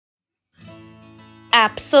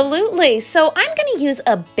Absolutely. So I'm going to use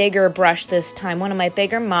a bigger brush this time, one of my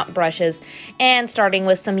bigger mop brushes, and starting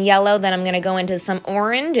with some yellow, then I'm going to go into some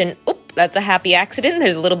orange, and oop, that's a happy accident.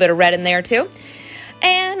 There's a little bit of red in there too.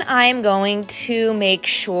 And I'm going to make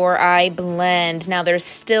sure I blend. Now there's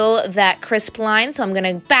still that crisp line, so I'm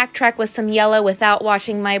going to backtrack with some yellow without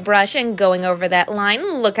washing my brush and going over that line.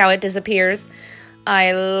 Look how it disappears.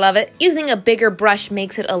 I love it. Using a bigger brush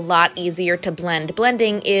makes it a lot easier to blend.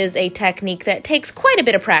 Blending is a technique that takes quite a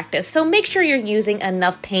bit of practice, so make sure you're using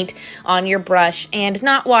enough paint on your brush, and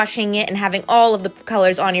not washing it and having all of the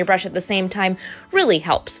colors on your brush at the same time really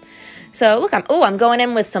helps. So look, I'm going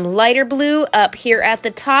in with some lighter blue up here at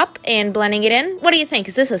the top and blending it in. What do you think?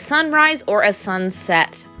 Is this a sunrise or a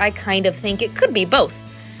sunset? I kind of think it could be both,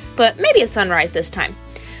 but maybe a sunrise this time.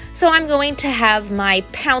 So I'm going to have my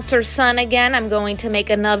Pouncer Sun again. I'm going to make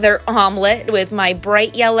another omelet with my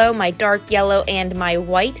bright yellow, my dark yellow, and my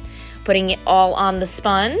white. Putting it all on the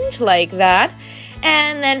sponge like that.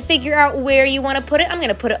 And then figure out where you want to put it. I'm going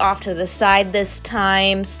to put it off to the side this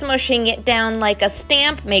time, smushing it down like a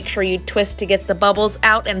stamp. Make sure you twist to get the bubbles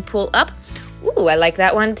out and pull up. Ooh, I like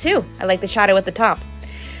that one too. I like the shadow at the top.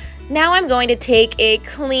 Now I'm going to take a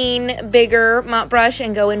clean, bigger mop brush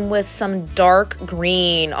and go in with some dark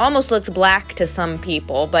green. Almost looks black to some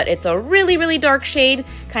people, but it's a really, really dark shade,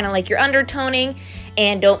 kind of like your undertoning.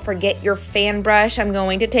 And don't forget your fan brush. I'm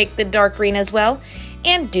going to take the dark green as well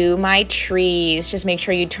and do my trees. Just make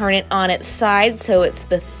sure you turn it on its side so it's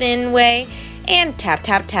the thin way, and tap,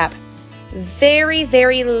 tap, tap. Very,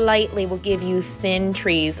 very lightly will give you thin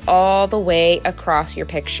trees all the way across your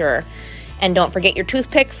picture. And don't forget your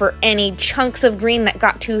toothpick for any chunks of green that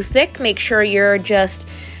got too thick. Make sure you're just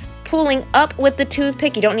pulling up with the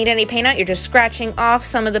toothpick. You don't need any paint on it. You're just scratching off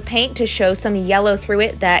some of the paint to show some yellow through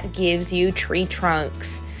it. That gives you tree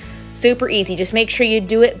trunks. Super easy. Just make sure you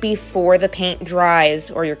do it before the paint dries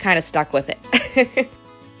or you're kind of stuck with it.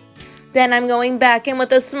 Then I'm going back in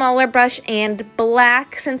with a smaller brush and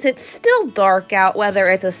black. Since it's still dark out, whether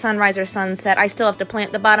it's a sunrise or sunset, I still have to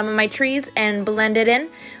plant the bottom of my trees and blend it in.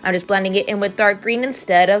 I'm just blending it in with dark green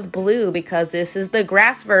instead of blue because this is the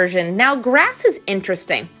grass version. Now, grass is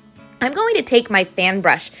interesting. I'm going to take my fan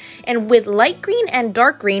brush, and with light green and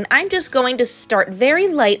dark green, I'm just going to start very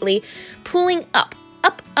lightly pulling up.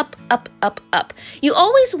 Up, up, up, up, up. You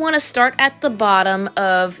always want to start at the bottom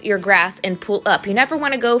of your grass and pull up. You never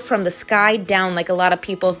want to go from the sky down like a lot of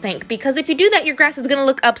people think, because if you do that, your grass is going to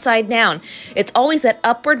look upside down. It's always that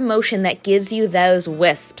upward motion that gives you those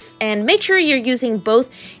wisps. And make sure you're using both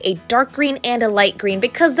a dark green and a light green,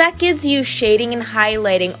 because that gives you shading and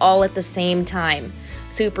highlighting all at the same time.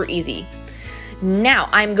 Super easy. Now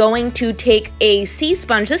I'm going to take a sea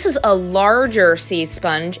sponge. This is a larger sea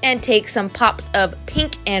sponge, and take some pops of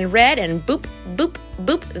pink and red and boop, boop,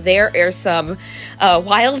 boop. There are some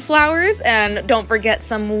wildflowers, and don't forget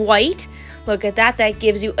some white. Look at that. That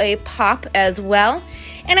gives you a pop as well.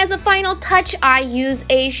 And as a final touch, I use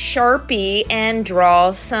a Sharpie and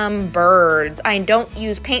draw some birds. I don't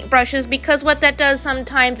use paintbrushes because what that does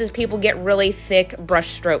sometimes is people get really thick brush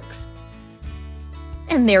strokes.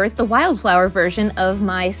 And there is the wildflower version of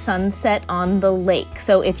my sunset on the lake.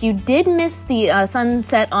 So if you did miss the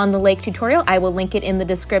sunset on the lake tutorial, I will link it in the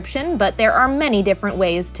description, but there are many different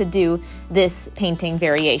ways to do this painting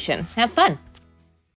variation. Have fun!